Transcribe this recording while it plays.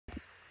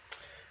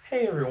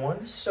Hey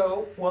everyone,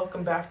 so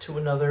welcome back to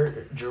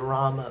another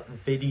drama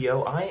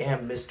video. I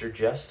am Mr.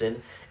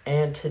 Justin,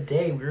 and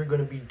today we're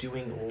going to be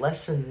doing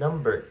lesson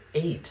number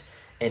 8.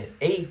 And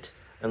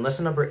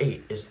lesson number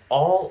 8 is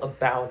all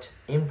about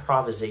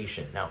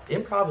improvisation. Now,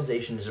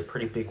 improvisation is a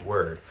pretty big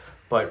word,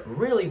 but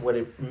really what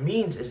it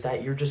means is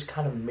that you're just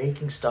kind of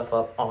making stuff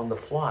up on the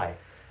fly.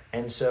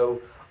 And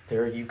so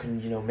there you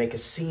can, make a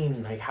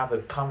scene, like have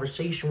a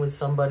conversation with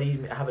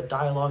somebody, have a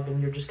dialogue,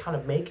 and you're just kind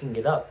of making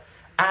it up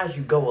as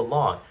you go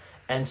along.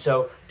 And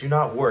so do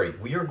not worry,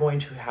 we are going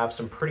to have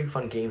some pretty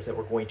fun games that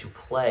we're going to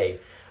play.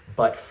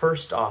 But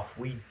first off,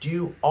 we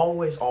do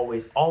always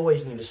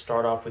need to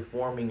start off with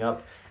warming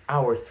up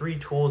our 3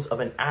 tools of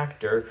an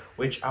actor,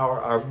 which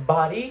are our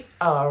body,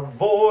 our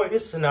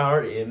voice, and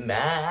our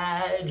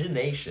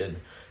imagination.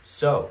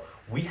 So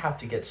we have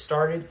to get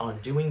started on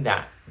doing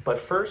that. But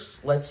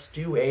first, let's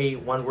do a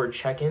one-word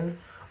check-in,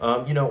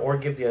 or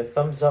give you a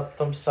thumbs up,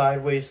 thumbs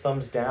sideways,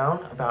 thumbs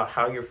down about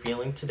how you're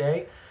feeling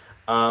today.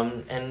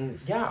 And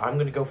yeah, I'm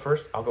going to go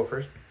first. I'll go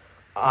first.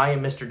 I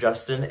am Mr.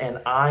 Justin,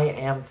 and I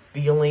am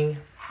feeling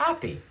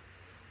happy.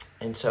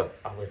 And so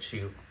I'll let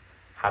you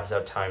have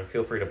that time.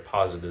 Feel free to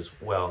pause it as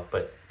well,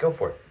 but go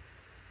for it.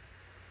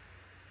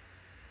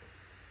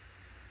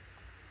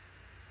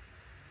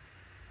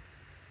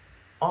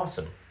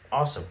 Awesome.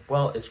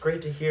 Well, it's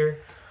great to hear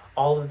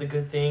all of the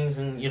good things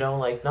and,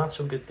 not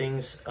so good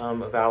things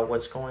about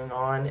what's going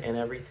on and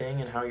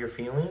everything and how you're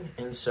feeling.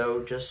 And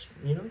so just,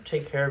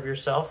 take care of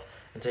yourself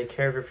and take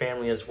care of your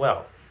family as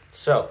well.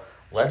 So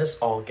let us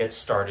all get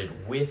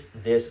started with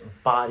this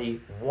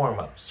body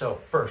warm-up. So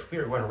first, we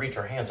are going to reach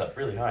our hands up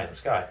really high in the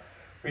sky.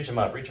 Reach them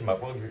up.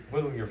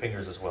 Wiggle your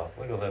fingers as well.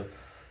 Wiggle them.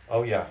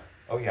 Oh yeah.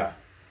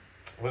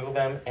 Wiggle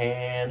them,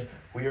 and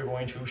we are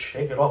going to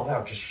shake it all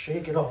out. Just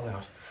shake it all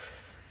out.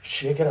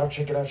 Shake it out.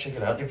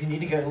 If you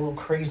need to get a little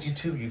crazy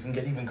too, you can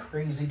get even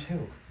crazy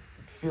too.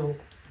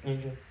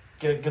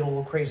 Get a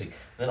little crazy.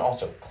 Then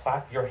also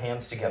clap your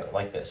hands together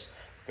like this.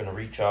 We're going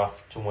to reach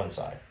off to one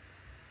side.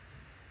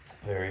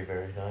 Very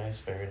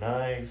nice.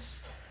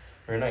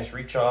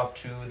 Reach off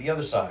to the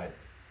other side.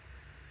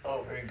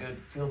 Oh, very good.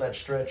 Feel that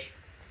stretch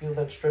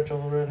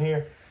all around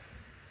here.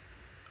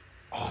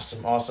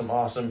 Awesome.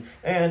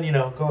 And,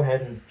 go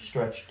ahead and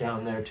stretch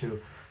down there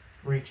too.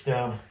 Reach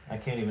down. I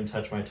can't even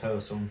touch my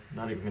toes, so I'm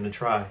not even going to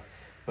try.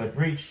 But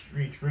reach.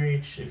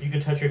 If you can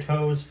touch your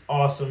toes,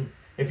 awesome.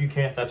 If you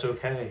can't, that's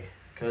okay.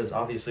 Because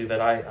obviously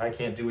that I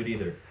can't do it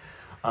either.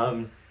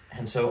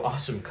 And so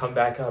awesome. Come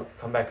back up.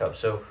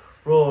 So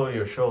roll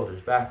your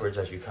shoulders backwards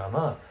as you come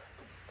up.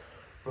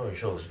 Roll your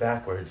shoulders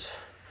backwards.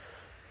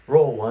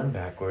 Roll one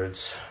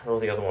backwards. Roll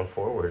the other one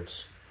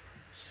forwards.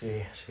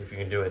 See if you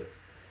can do it.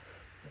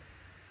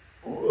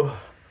 Ooh.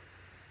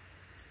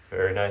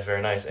 Very nice.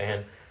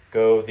 And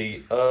go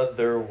the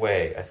other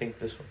way. I think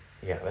this one.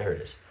 Yeah, there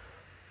it is.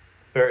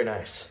 Very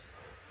nice.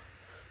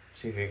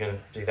 See if you can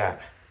do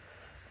that.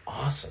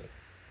 Awesome.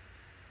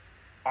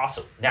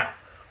 Now,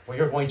 we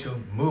are going to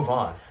move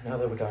on. Now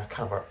that we got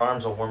kind of our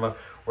arms all warm up,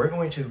 we're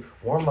going to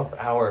warm up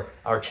our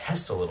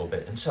chest a little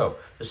bit. And so,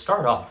 to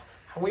start off,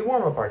 we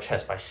warm up our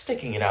chest by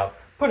sticking it out,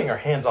 putting our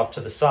hands off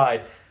to the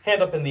side,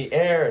 hand up in the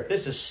air.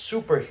 This is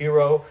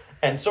superhero.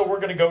 And so we're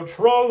going to go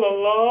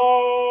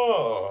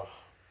tra-la-la.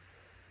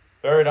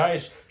 Very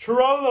nice.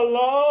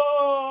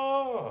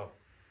 Tra-la-la.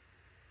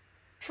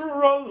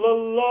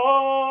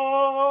 Tra-la-la.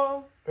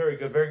 Very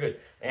good.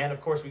 And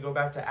of course, we go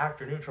back to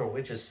actor neutral,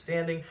 which is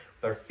standing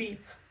with our feet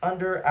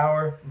under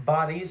our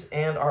bodies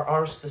and our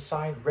arms to the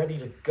side, ready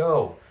to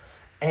go.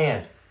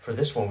 And for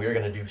this one, we are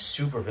going to do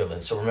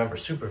supervillain. So remember,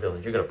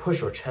 supervillain, you're going to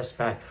push your chest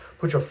back,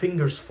 put your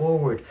fingers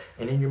forward,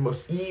 and in your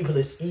most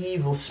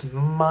evil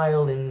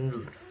smile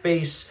and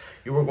face,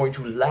 you are going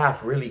to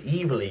laugh really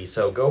evilly.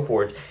 So go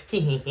for it.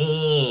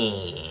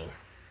 Hee.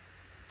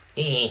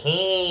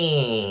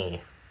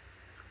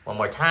 One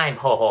more time.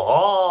 Ho, ho,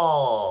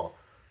 ho.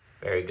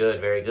 Very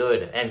good.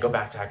 And go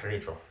back to actor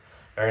neutral.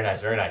 Very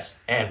nice.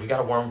 And we got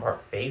to warm up our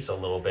face a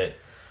little bit.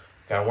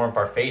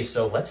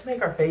 So let's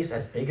make our face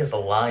as big as a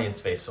lion's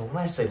face. So when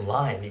I say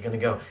lion, you're going to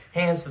go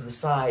hands to the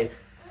side,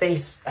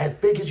 face as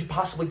big as you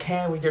possibly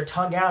can with your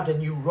tongue out,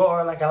 and you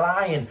roar like a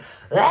lion.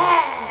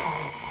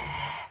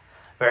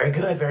 Very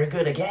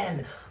good.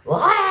 Again. One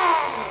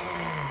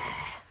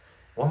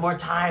more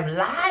time.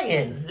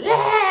 Lion.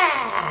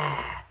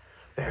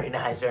 Very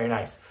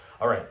nice.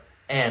 All right.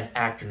 And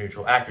actor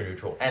neutral.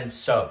 And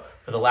so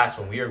for the last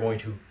one, we are going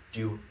to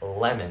do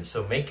lemon.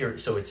 So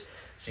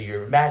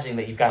you're imagining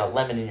that you've got a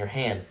lemon in your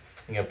hand.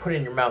 You're going to put it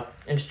in your mouth,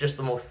 and it's just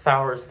the most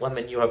sourest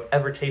lemon you have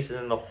ever tasted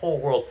in the whole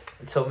world.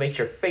 And so it makes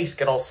your face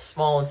get all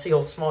small, and see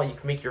how small you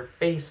can make your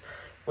face.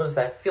 What does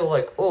that feel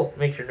like? Oh, it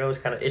makes your nose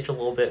kind of itch a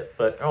little bit,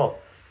 but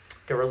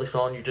get really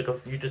small, and you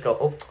just go,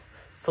 oh,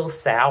 so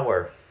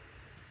sour.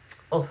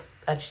 Oh,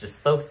 that's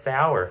just so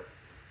sour.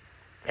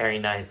 Very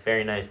nice.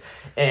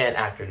 And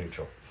actor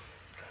neutral.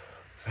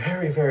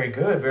 Very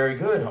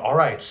good. All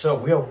right, so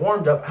we have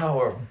warmed up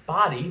our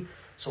body,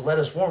 so let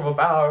us warm up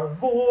our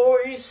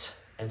voice.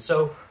 And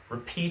so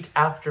repeat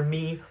after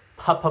me,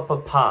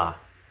 pa.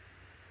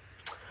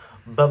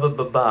 ba ba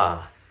ba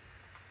ba,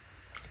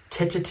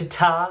 ta ta ta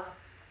ta,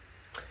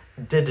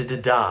 da da da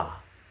da,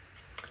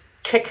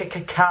 ka ka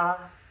ka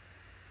ka,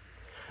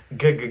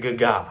 ga ga ga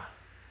ga,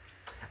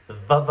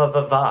 va va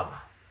va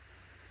va,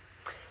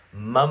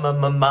 ma ma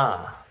ma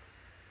ma,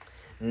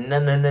 na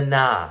na na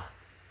na,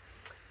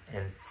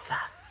 and fa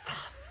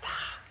fa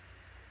fa,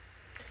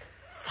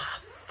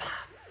 fa fa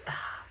fa,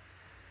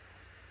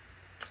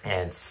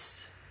 and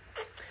s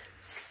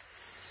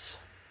s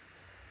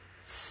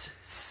s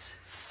s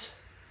s,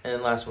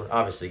 and last one,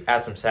 obviously,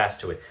 add some sass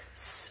to it.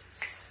 S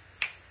s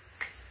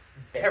s.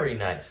 Very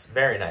nice,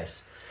 very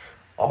nice.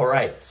 All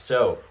right,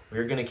 so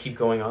we're gonna keep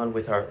going on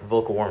with our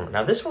vocal warm-up.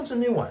 Now this one's a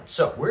new one,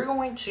 so we're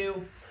going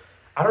to,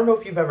 I don't know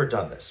if you've ever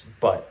done this,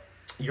 but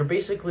you're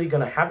basically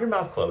gonna have your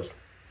mouth closed,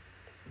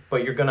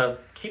 but you're gonna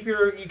keep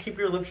your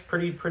lips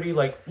pretty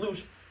like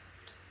loose,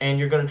 and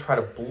you're gonna try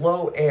to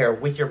blow air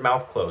with your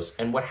mouth closed.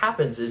 And what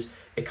happens is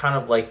it kind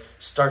of like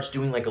starts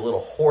doing like a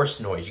little horse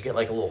noise. You get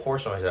like a little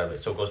horse noise out of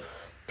it. So it goes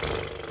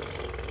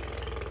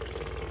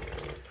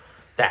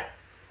that.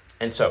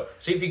 And so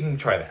see if you can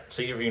try that.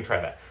 See if you can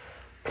try that.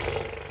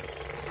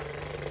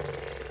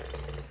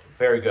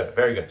 Very good,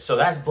 very good. So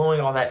that's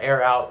blowing all that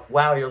air out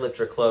while your lips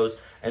are closed,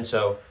 and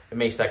so it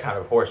makes that kind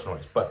of horse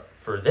noise. But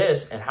for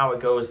this, and how it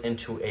goes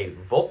into a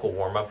vocal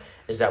warm-up,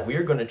 is that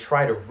we're going to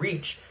try to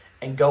reach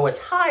and go as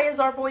high as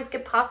our voice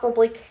could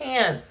possibly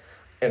can,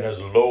 and as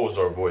low as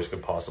our voice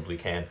could possibly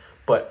can,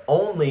 but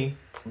only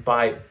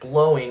by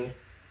blowing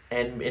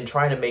and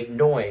trying to make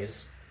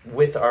noise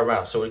with our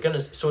mouth. So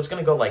it's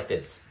gonna go like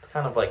this. It's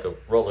kind of like a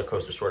roller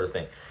coaster sort of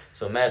thing.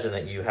 So imagine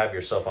that you have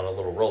yourself on a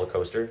little roller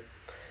coaster,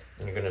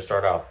 and you're gonna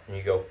start off, and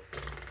you go,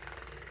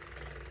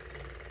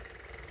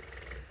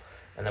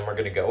 and then we're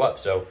gonna go up.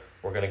 So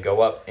we're gonna go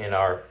up in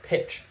our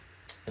pitch,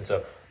 and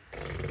so.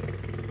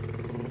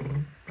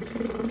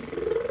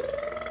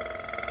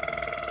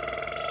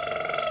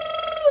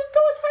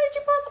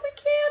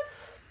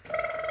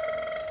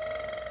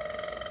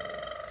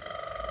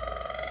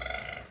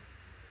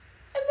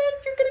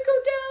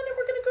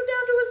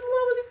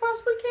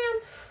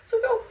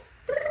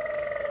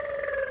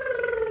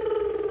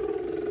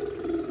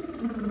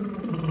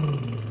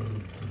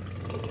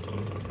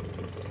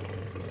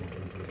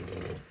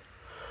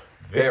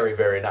 Very,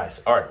 very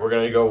nice. All right, we're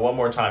going to go one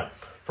more time.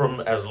 From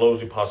as low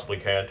as you possibly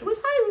can to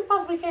as high as you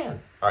possibly can.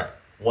 All right,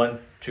 1,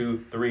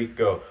 2, 3,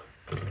 go.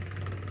 And then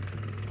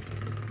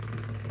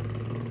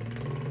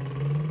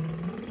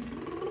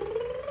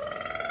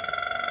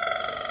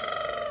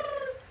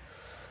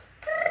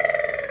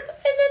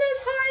as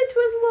high to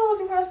as low as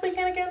you possibly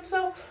can again,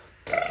 so.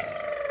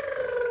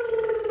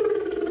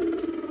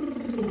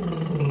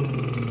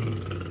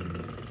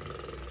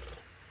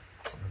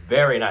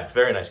 Very nice,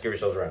 very nice. Give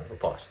yourselves a round of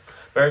applause.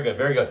 Very good,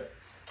 very good.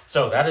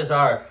 So that is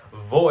our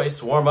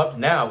voice warm up.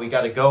 Now we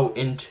got to go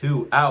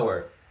into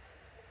our,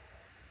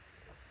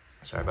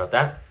 sorry about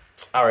that,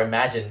 our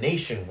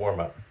imagination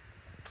warm up.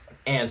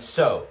 And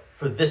so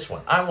for this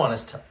one, I want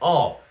us to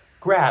all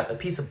grab a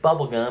piece of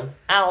bubble gum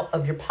out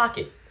of your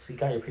pocket. So you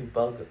got your piece of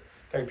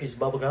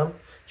bubble gum.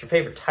 It's your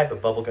favorite type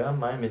of bubble gum.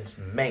 Mine is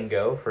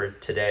mango for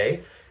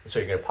today. And so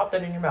you're gonna pop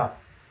that in your mouth.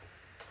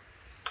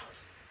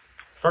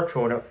 Start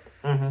chewing it.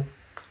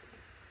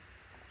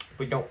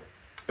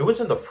 It was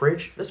in the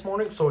fridge this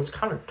morning, so it's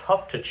kind of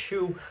tough to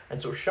chew.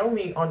 And so show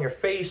me on your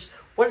face,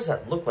 what does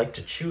that look like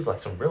to chew like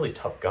some really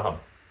tough gum?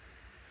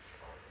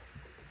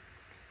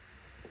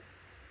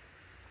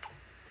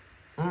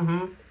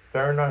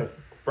 Very nice,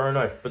 very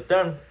nice. But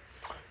then,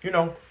 you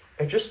know,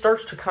 it just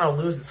starts to kind of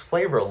lose its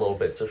flavor a little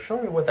bit. So show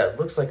me what that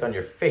looks like on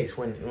your face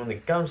when the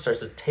gum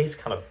starts to taste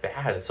kind of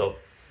bad. And so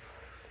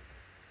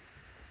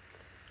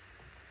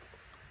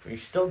you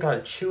still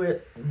gotta chew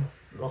it.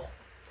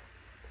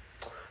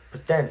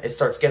 But then it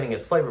starts getting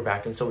its flavor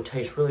back, and so it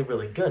tastes really,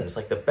 really good. And it's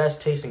like the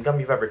best tasting gum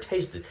you've ever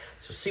tasted.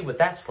 So see what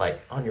that's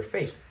like on your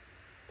face.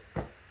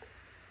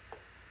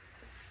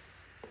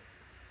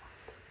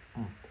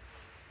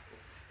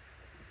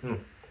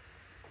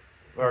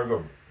 Very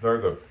good,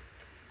 very good.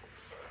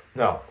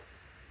 Now,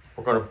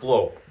 we're gonna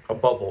blow a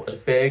bubble as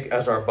big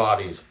as our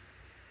bodies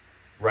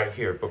right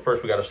here. But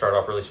first we gotta start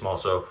off really small.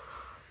 So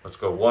let's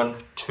go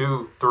 1,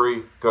 2,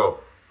 3, go.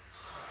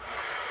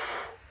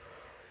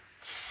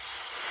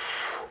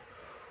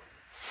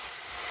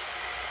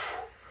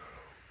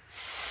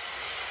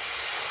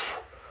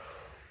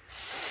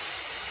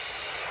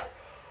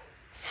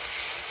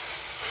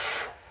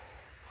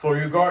 So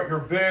you got your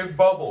big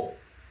bubble.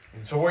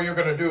 And so what you're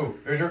gonna do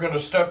is you're gonna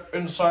step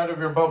inside of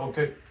your bubble.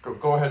 Okay,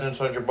 go ahead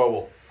inside your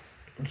bubble.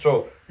 And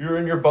so you're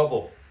in your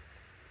bubble.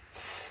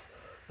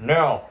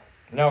 Now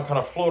kind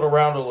of float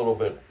around a little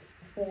bit.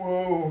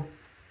 Whoa,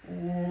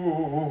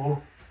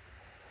 whoa,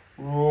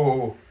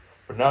 whoa.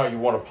 But now you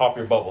want to pop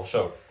your bubble.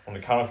 So on the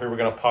count of 3, we're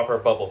gonna pop our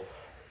bubble.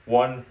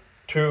 1,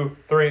 2,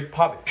 3,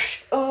 pop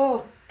it.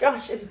 Oh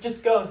gosh, it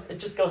just goes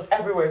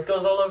everywhere. It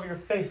goes all over your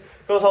face.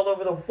 It goes all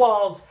over the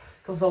walls.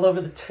 Goes all over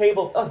the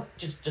table. Oh,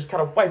 just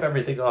kind of wipe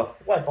everything off.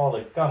 Wipe all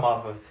the gum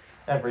off of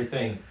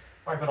everything.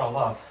 Wipe it all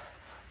off.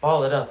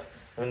 Ball it up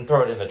and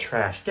throw it in the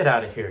trash. Get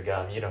out of here,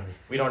 gum.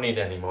 We don't need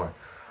it anymore.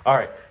 All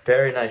right,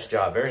 very nice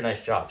job, very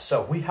nice job.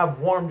 So we have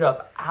warmed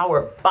up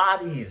our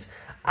bodies,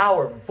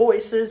 our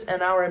voices,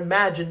 and our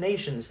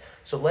imaginations.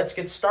 So let's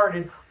get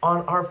started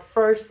on our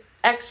first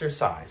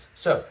exercise.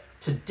 So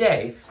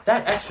today,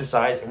 that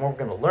exercise and what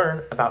we're going to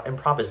learn about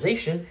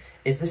improvisation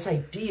is this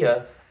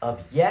idea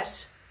of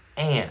yes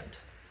and.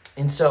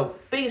 And so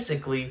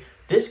basically,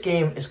 this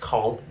game is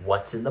called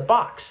What's in the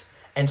Box.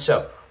 And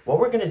so what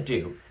we're going to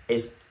do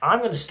is I'm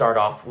going to start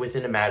off with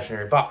an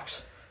imaginary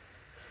box.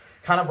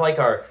 Kind of like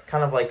our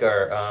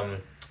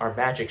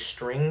magic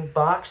string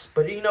box,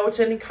 but it's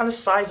any kind of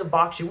size of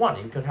box you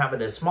want. You can have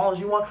it as small as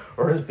you want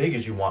or as big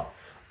as you want.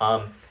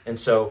 And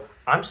so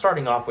I'm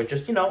starting off with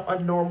just, a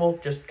normal,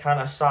 just kind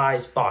of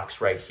size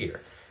box right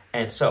here.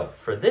 And so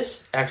for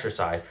this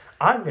exercise,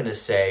 I'm going to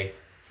say,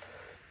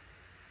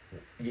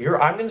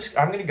 I'm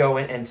going to go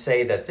in and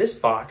say that this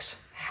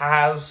box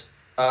has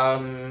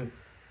a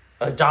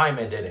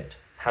diamond in it.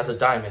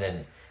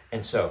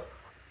 And so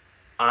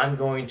I'm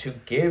going to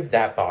give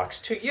that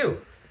box to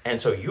you. And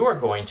so you are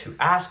going to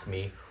ask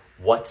me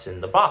what's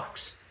in the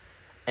box.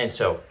 And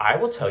so I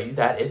will tell you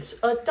that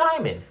it's a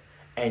diamond.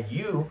 And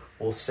you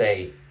will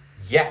say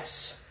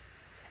yes.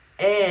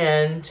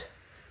 And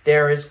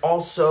there is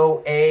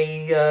also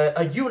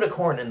a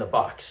unicorn in the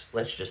box,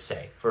 let's just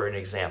say, for an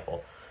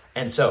example.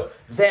 And so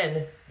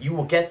then you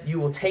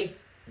will take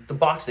the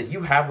box that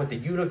you have with the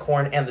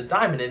unicorn and the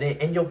diamond in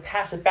it, and you'll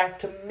pass it back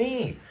to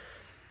me.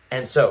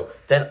 And so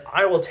then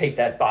I will take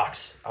that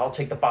box. I'll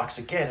take the box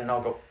again and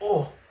I'll go,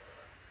 oh.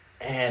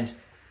 And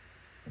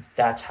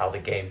that's how the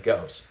game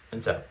goes.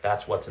 And so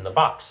that's what's in the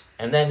box.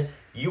 And then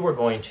you are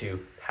going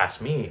to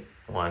pass me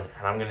one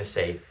and I'm going to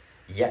say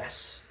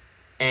yes.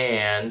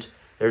 And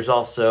there's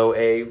also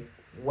a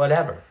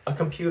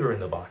computer in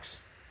the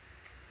box.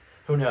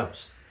 Who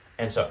knows?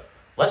 And so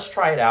let's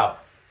try it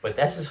out. But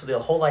this is the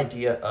whole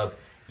idea of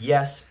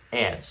yes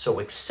and. So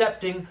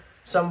accepting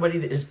somebody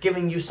that is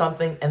giving you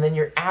something, and then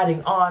you're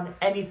adding on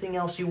anything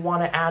else you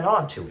want to add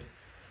on to it,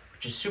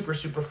 which is super,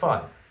 super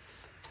fun.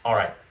 All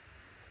right.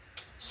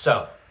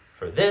 So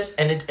for this,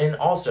 and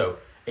also,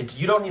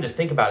 you don't need to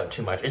think about it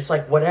too much. It's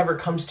like whatever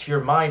comes to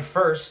your mind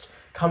first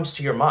comes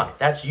to your mind.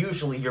 That's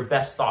usually your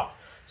best thought.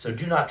 So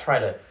don't try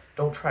to,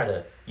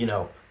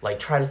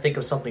 try to think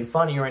of something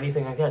funny or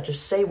anything like that.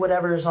 Just say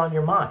whatever is on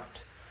your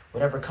mind,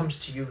 whatever comes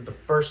to you,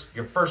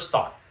 your first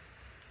thought.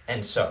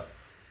 And so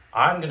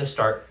I'm going to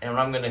start, and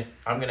I'm going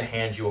to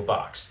hand you a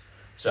box.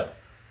 So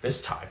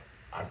this time,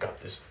 I've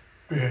got this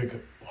big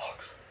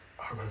box.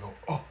 I'm going to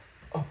go,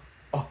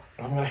 and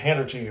I'm going to hand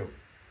it to you.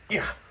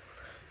 Yeah.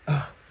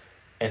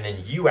 And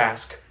then you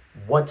ask,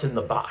 what's in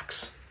the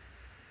box?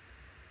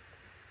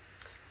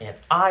 And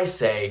I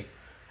say,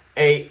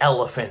 a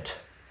elephant.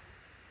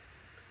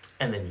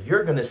 And then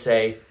you're going to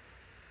say,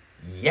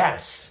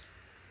 yes.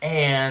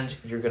 And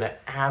you're going to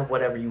add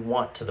whatever you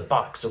want to the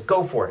box. So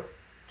go for it.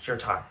 It's your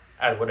time.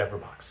 Add whatever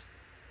box.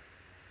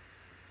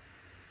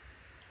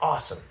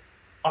 Awesome.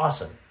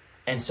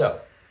 And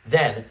so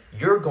then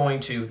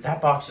that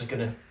box is going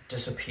to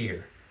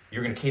disappear.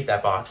 You're going to keep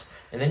that box,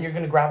 and then you're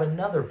going to grab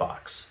another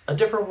box, a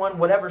different one,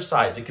 whatever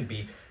size. It could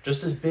be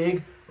just as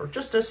big or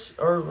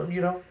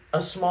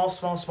a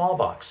small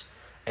box.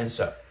 And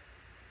so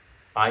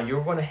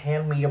you're going to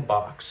hand me a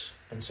box.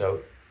 And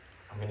so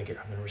I'm going to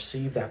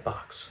receive that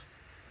box.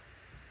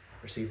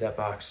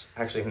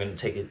 Actually, I'm going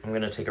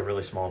to take a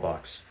really small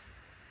box.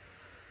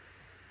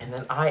 And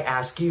then I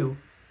ask you,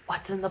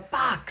 what's in the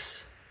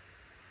box?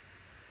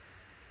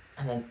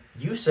 And then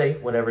you say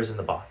whatever's in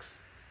the box.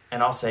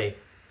 And I'll say,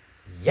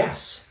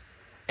 yes.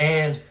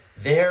 And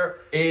there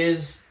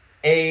is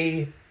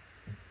a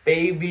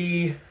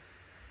baby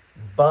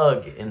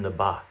bug in the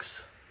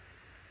box.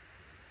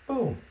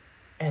 Boom.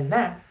 And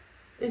that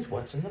is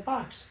what's in the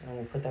box. And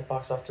we'll put that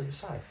box off to the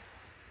side.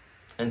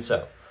 And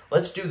so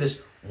let's do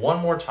this one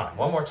more time.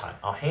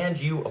 I'll hand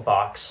you a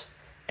box.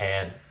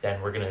 And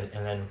then we're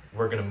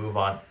gonna move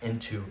on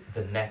into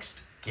the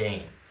next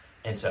game.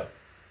 And so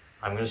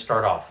I'm gonna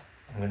start off.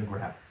 I'm gonna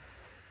grab.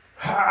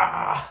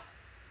 I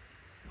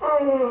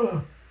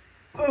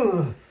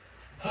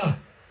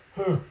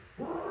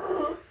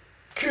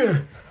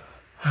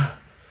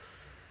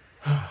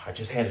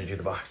just handed you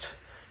the box.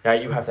 Now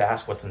you have to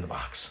ask what's in the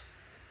box.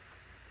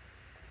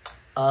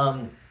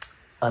 A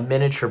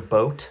miniature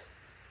boat.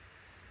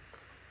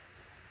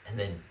 And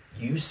then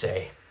you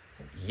say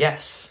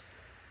yes.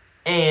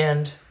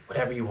 And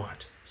whatever you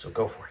want. So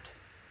go for it.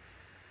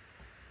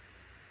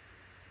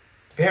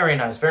 Very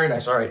nice.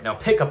 All right, now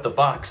pick up the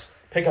box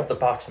and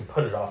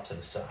put it off to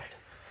the side.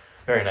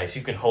 Very nice.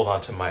 You can hold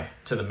on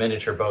to the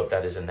miniature boat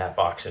that is in that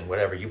box and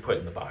whatever you put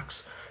in the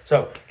box.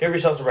 So give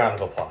yourselves a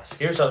round of applause.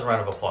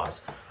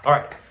 All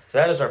right, so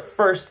that is our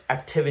first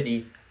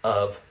activity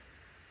of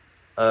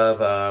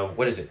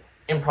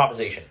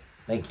improvisation.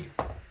 Thank you.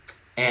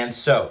 And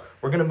so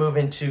we're going to move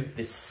into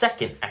the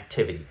second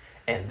activity.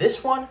 And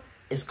this one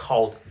is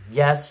called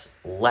Yes,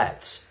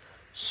 Let's.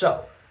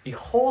 So the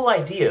whole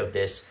idea of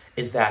this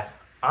is that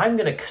I'm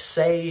going to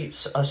say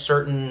a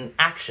certain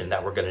action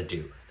that we're going to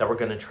do, that we're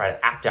going to try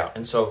to act out.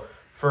 And so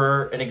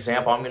for an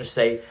example, I'm going to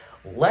say,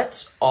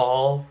 let's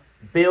all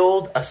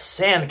build a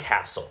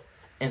sandcastle.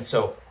 And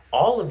so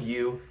all of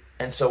you,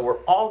 and so we're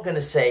all going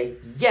to say,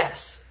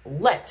 yes,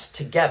 let's,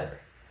 together.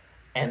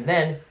 And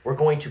then we're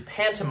going to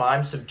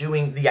pantomime, so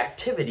doing the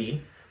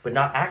activity, but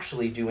not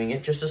actually doing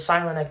it, just a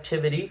silent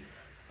activity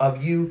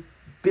of you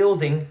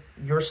building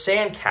your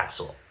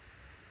sandcastle.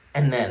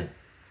 And then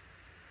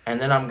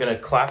I'm going to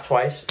clap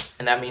twice,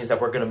 and that means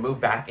that we're going to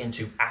move back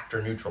into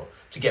actor neutral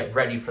to get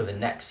ready for the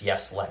next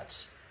yes,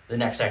 let's, the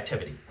next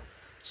activity.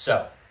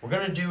 So we're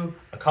going to do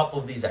a couple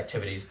of these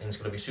activities, and it's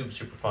going to be super,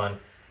 super fun,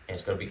 and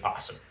it's going to be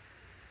awesome.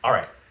 All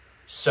right,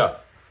 so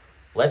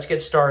let's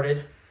get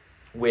started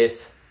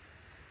with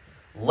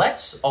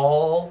let's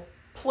all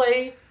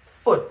play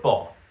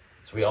football.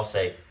 So we all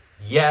say,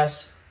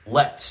 yes,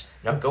 let's.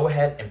 Now go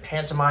ahead and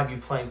pantomime you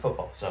playing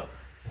football. So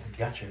you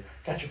got your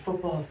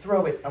football,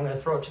 throw it. I'm going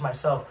to throw it to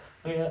myself.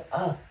 And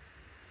I'll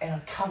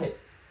cut it.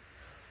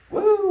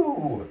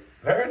 Woo!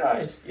 Very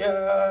nice.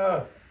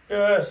 Yeah.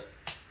 Yes.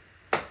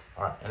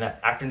 All right, and then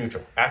actor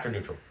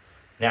neutral.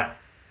 Now,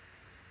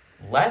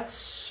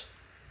 let's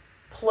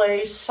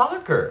play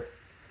soccer.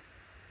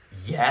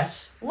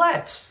 Yes,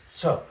 let's.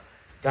 So,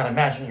 gotta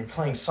imagine you're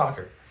playing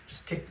soccer.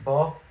 Just kick the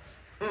ball.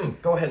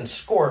 Go ahead and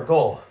score a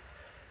goal.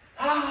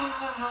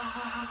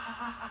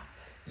 Ah,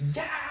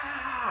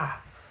 yeah.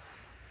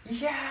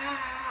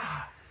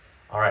 Yeah.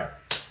 All right.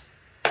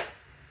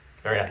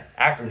 Very nice.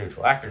 Actor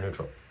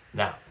neutral.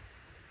 Now,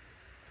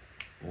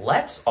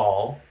 let's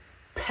all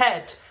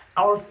pet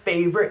our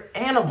favorite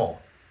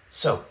animal.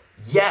 So,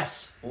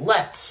 yes,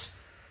 let's.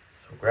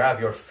 So grab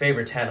your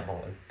favorite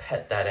animal and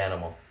pet that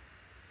animal.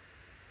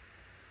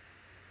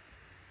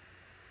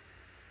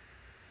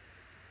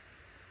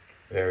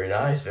 Very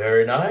nice.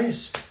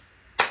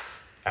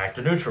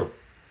 Actor neutral.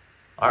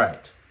 All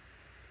right.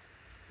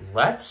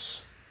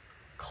 Let's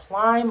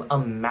climb a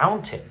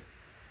mountain.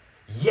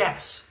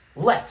 Yes,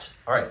 let's.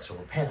 All right, so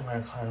we're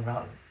pantomiming climb a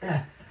mountain.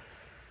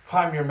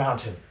 Climb your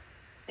mountain.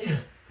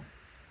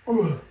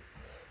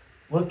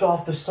 Look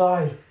off the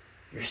side.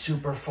 You're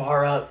super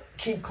far up.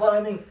 Keep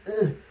climbing.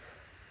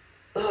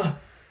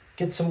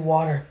 Get some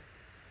water.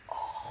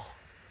 Oh,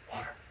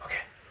 water.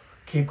 Okay.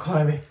 Keep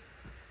climbing.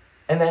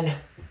 And then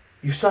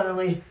you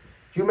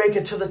make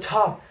it to the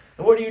top.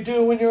 And what do you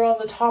do when you're on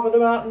the top of the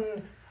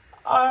mountain?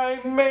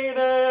 I made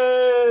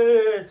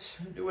it.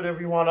 Do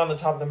whatever you want on the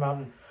top of the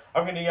mountain.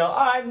 I'm going to yell,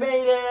 I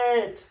made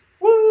it.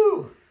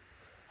 Woo.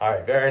 All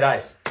right, very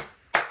nice.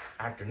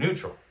 Actor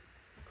neutral.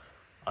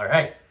 All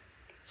right,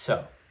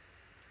 so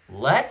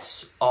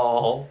let's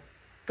all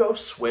go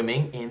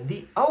swimming in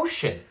the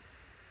ocean.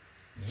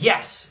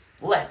 Yes,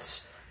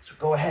 let's. So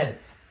go ahead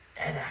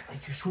and act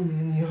like you're swimming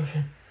in the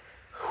ocean.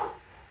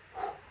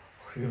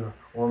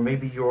 Or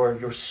maybe you're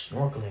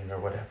snorkeling or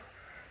whatever.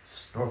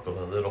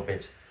 Snorkel a little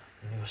bit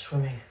when you're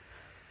swimming.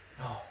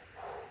 Oh.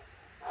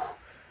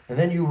 And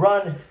then you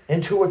run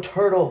into a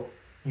turtle.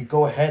 You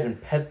go ahead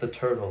and pet the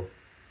turtle.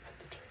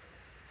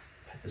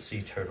 Pet the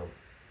sea turtle.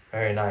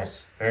 Very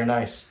nice.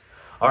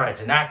 All right,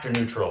 and actor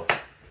neutral.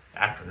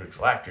 Actor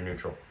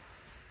neutral.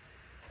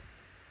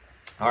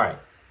 All right,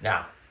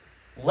 now,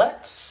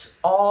 let's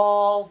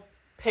all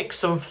pick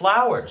some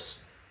flowers.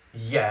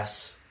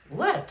 Yes,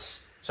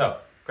 let's. So,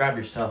 grab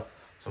yourself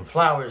some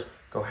flowers.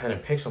 Go ahead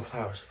and pick some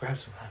flowers. Grab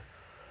some flowers.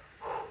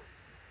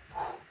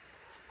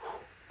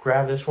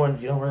 Grab this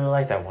one. You don't really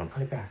like that one.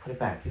 Put it back.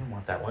 You don't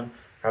want that one.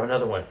 Grab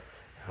another one.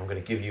 I'm going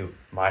to give you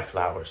my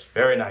flowers.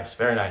 Very nice.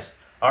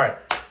 All right.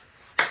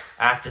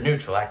 Actor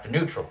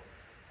neutral.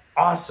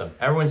 Awesome.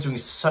 Everyone's doing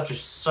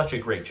such a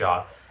great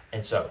job.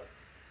 And so,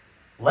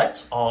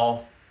 let's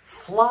all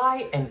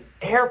fly an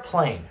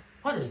airplane.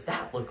 What does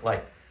that look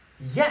like?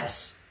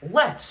 Yes,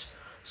 let's.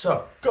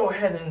 So, go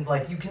ahead and,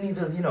 you can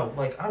either,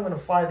 I'm going to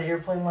fly the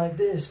airplane like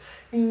this.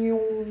 Come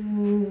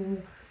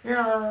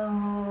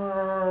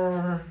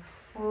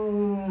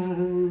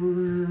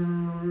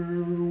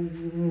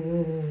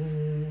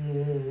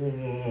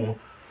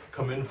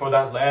in for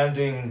that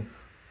landing.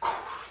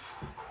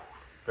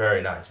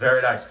 Very nice.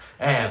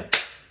 And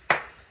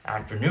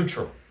actor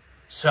neutral.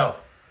 So,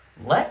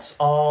 let's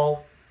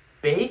all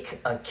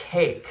bake a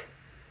cake.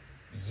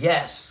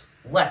 Yes,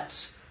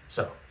 let's.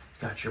 So,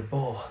 got your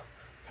bowl,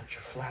 got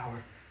your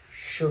flour,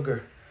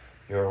 sugar,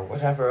 your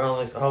whatever,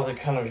 all the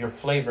kind of your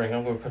flavoring.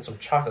 I'm going to put some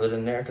chocolate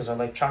in there because I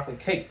like chocolate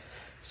cake.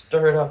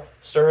 Stir it up,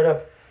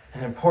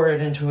 and then pour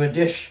it into a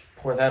dish.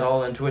 Pour that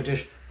all into a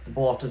dish. Put the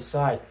bowl off to the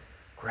side.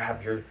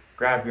 Grab your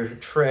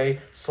tray,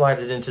 slide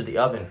it into the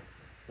oven.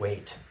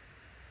 Wait.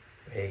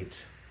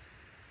 Wait.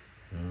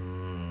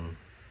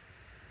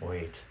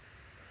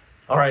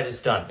 All right,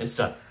 it's done.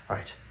 All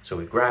right, so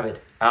we grab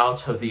it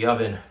out of the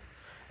oven,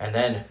 and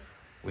then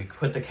we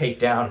put the cake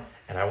down,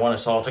 and I want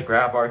us all to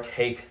grab our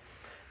cake,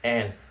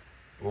 and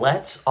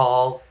let's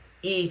all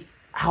eat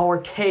our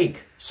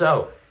cake.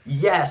 So,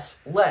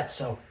 yes, let's.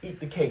 So, eat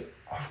the cake.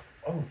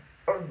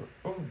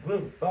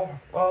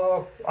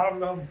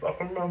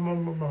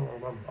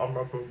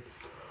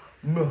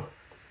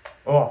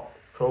 Oh,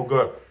 so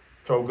good.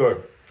 So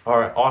good. All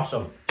right,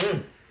 awesome.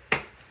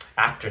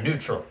 Actor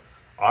neutral.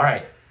 All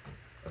right,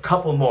 a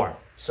couple more.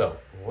 So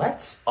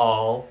let's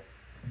all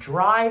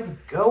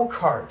drive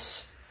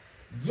go-karts.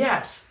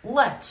 Yes,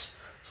 let's.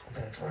 So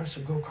we're gonna drive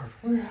some go-karts.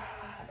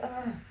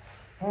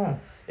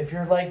 If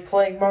you're like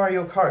playing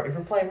Mario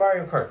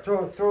Kart,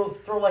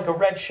 throw like a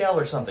red shell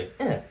or something.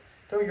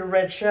 Throw your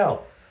red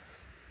shell.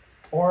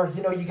 Or,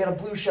 you know, you get a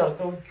blue shell.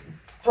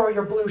 Throw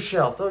your blue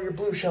shell. Throw your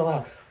blue shell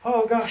out.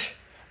 Oh, gosh.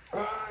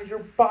 You're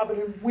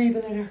bobbing and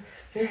weaving in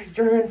here.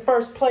 You're in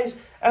first place.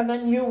 And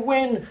then you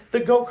win the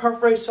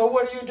go-kart race. So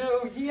what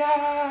do?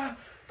 Yeah.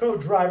 Go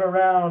drive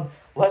around.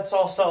 Let's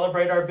all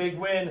celebrate our big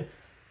win.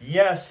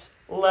 Yes,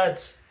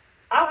 let's.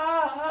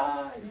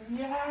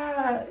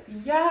 Yeah.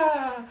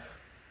 Yeah.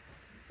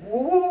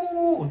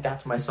 Woo.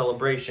 That's my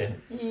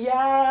celebration.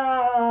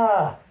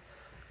 Yeah.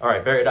 All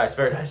right, very nice,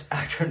 very nice.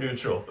 Actor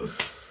neutral.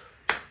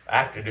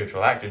 Actor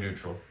neutral, actor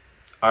neutral.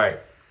 All right,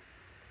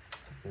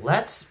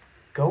 let's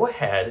go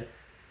ahead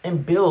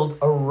and build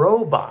a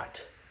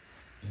robot.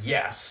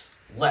 Yes,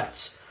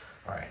 let's.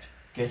 All right,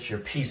 get your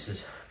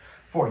pieces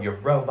for your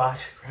robot.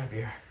 Grab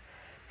your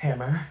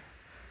hammer,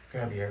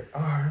 grab your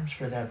arms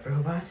for that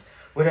robot.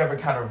 Whatever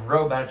kind of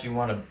robot you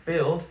want to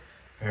build.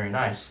 Very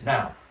nice.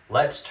 Now,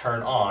 let's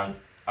turn on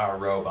our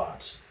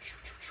robots.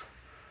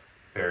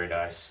 Very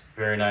nice,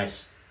 very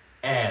nice.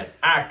 And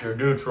actor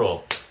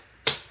neutral.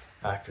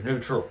 Actor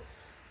neutral.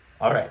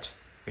 All right,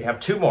 we have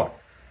two more.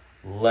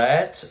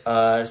 Let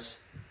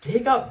us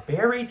dig up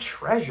buried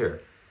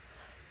treasure.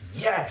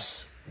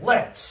 Yes,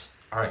 let's.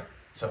 All right,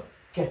 so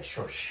get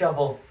your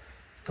shovel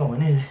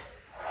going in.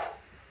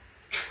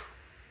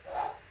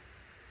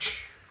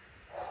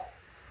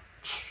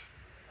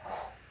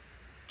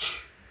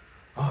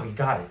 Oh, you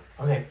got it.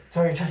 Okay,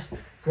 throw your chest.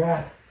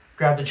 Grab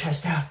the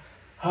chest out.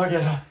 Hug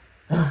it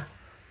up.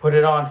 Put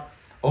it on.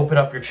 Open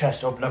up your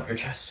chest. Open up your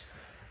chest.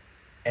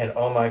 And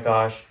oh my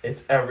gosh,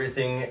 it's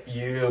everything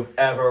you've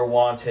ever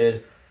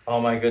wanted.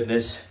 Oh my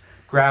goodness.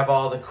 Grab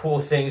all the cool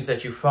things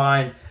that you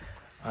find.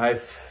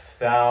 I've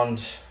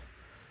found,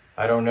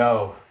 I don't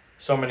know,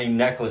 so many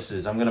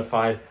necklaces. I'm gonna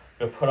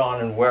put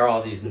on and wear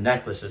all these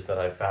necklaces that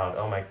I found.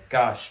 Oh my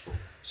gosh,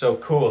 so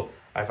cool.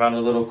 I found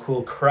a little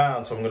cool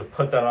crown, so I'm gonna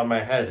put that on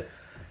my head.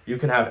 You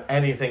can have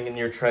anything in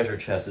your treasure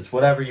chest. It's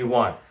whatever you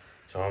want.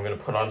 So I'm gonna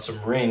put on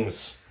some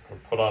rings.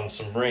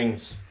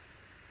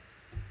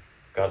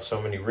 Got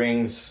so many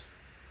rings.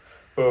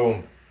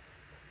 Boom.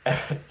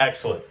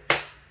 Excellent.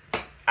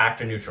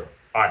 Actor neutral.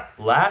 All right,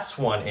 last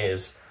one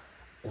is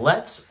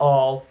let's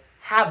all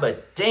have a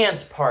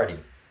dance party.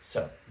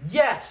 So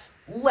yes,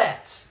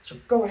 let's. So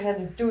go ahead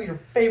and do your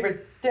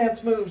favorite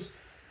dance moves.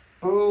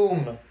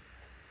 Boom.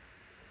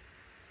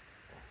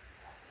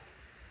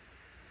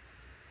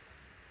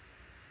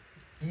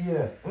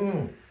 Yeah.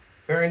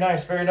 Very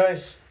nice, very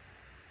nice.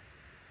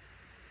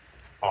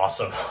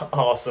 Awesome,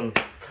 awesome.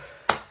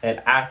 And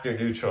actor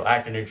neutral.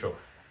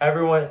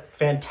 Everyone,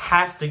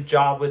 fantastic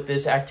job with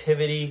this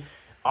activity.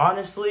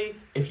 Honestly,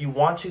 if you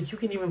want to, you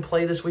can even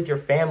play this with your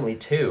family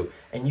too.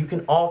 And you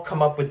can all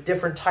come up with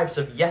different types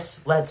of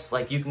yes, let's,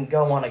 like you can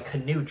go on a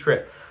canoe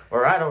trip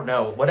or I don't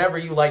know, whatever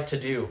you like to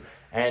do.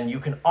 And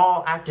you can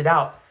all act it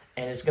out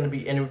and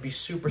it would be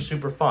super,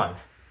 super fun.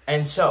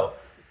 And so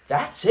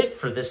that's it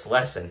for this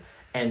lesson.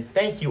 And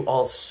thank you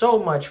all so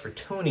much for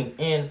tuning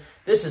in.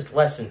 This is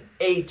lesson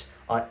 8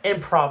 on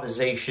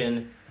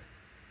improvisation.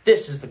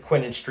 This is the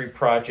Quinton Street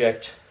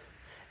Project,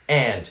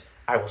 and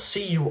I will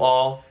see you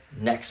all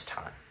next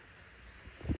time.